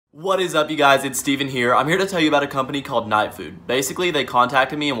What is up, you guys? It's Steven here. I'm here to tell you about a company called Nightfood. Basically, they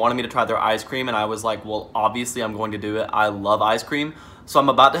contacted me and wanted me to try their ice cream, and I was like, well, obviously I'm going to do it. I love ice cream. So I'm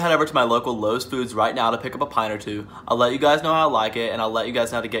about to head over to my local Lowe's Foods right now to pick up a pint or two. I'll let you guys know how I like it, and I'll let you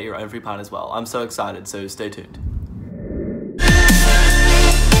guys know how to get your own free pint as well. I'm so excited, so stay tuned.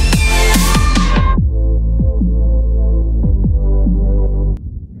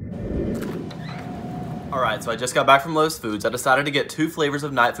 Alright, so I just got back from Lowe's Foods. I decided to get two flavors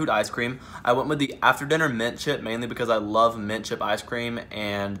of Nightfood ice cream. I went with the after dinner mint chip, mainly because I love mint chip ice cream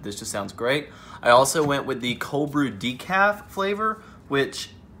and this just sounds great. I also went with the Cold Brew Decaf flavor, which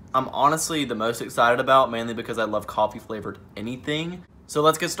I'm honestly the most excited about, mainly because I love coffee flavored anything. So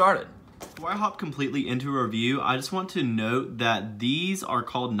let's get started. Before I hop completely into a review, I just want to note that these are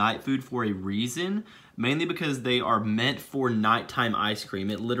called Nightfood for a reason, mainly because they are meant for nighttime ice cream.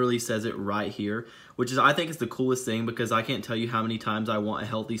 It literally says it right here, which is, I think, is the coolest thing, because I can't tell you how many times I want a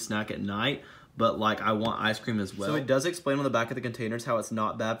healthy snack at night, but like I want ice cream as well. So it does explain on the back of the containers how it's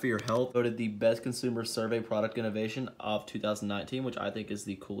not bad for your health. Voted the best consumer survey product innovation of 2019, which I think is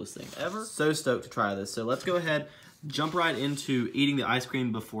the coolest thing ever. So stoked to try this. So let's go ahead, jump right into eating the ice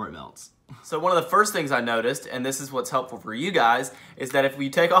cream before it melts. So one of the first things I noticed, and this is what's helpful for you guys, is that if we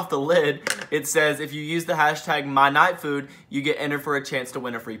take off the lid, it says if you use the hashtag MyNightFood, you get entered for a chance to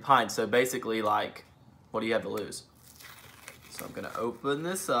win a free pint. So basically, like, what do you have to lose? So I'm gonna open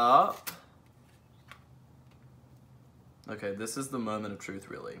this up. Okay, this is the moment of truth,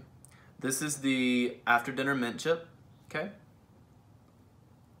 really. This is the after dinner mint chip, okay?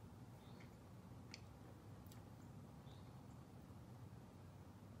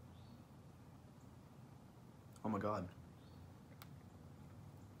 Oh my God.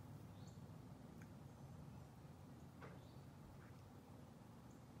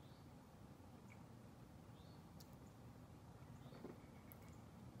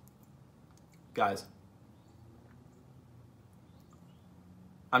 Guys,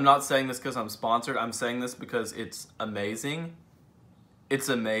 I'm not saying this because I'm sponsored. I'm saying this because it's amazing. It's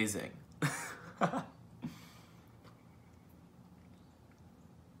amazing.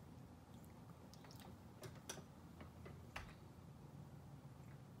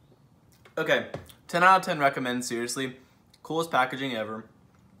 Okay, 10 out of 10 recommend, seriously. Coolest packaging ever.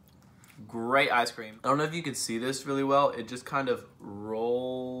 Great ice cream. I don't know if you can see this really well. It just kind of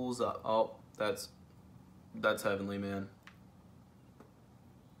rolls up. Oh, that's heavenly, man.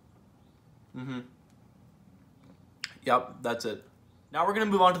 Yep, that's it. Now we're gonna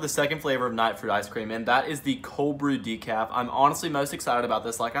move on to the second flavor of Nightfood ice cream, and that is the Cold Brew Decaf. I'm honestly most excited about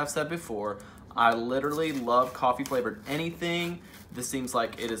this. Like I've said before, I literally love coffee flavored anything. This seems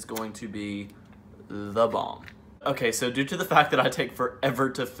like it is going to be the bomb. Okay, so due to the fact that I take forever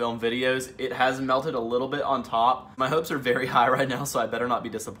to film videos, it has melted a little bit on top. My hopes are very high right now, so I better not be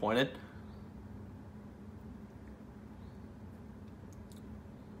disappointed.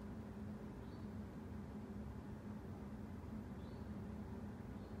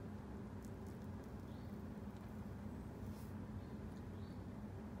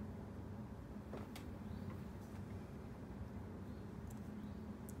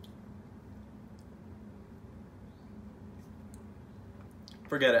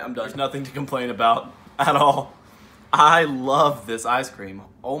 Forget it, I'm done. There's nothing to complain about at all. I love this ice cream.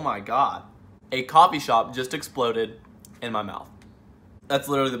 Oh my God. A coffee shop just exploded in my mouth. That's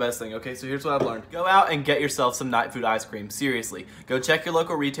literally the best thing. Okay, so here's what I've learned. Go out and get yourself some Nightfood ice cream. Seriously. Go check your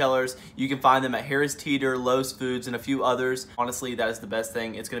local retailers. You can find them at Harris Teeter, Lowe's Foods, and a few others. Honestly, that is the best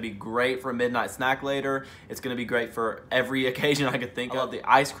thing. It's gonna be great for a midnight snack later. It's gonna be great for every occasion I could think of. I love the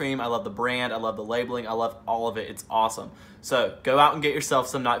ice cream. I love the brand. I love the labeling. I love all of it. It's awesome. So go out and get yourself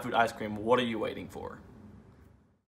some Nightfood ice cream. What are you waiting for?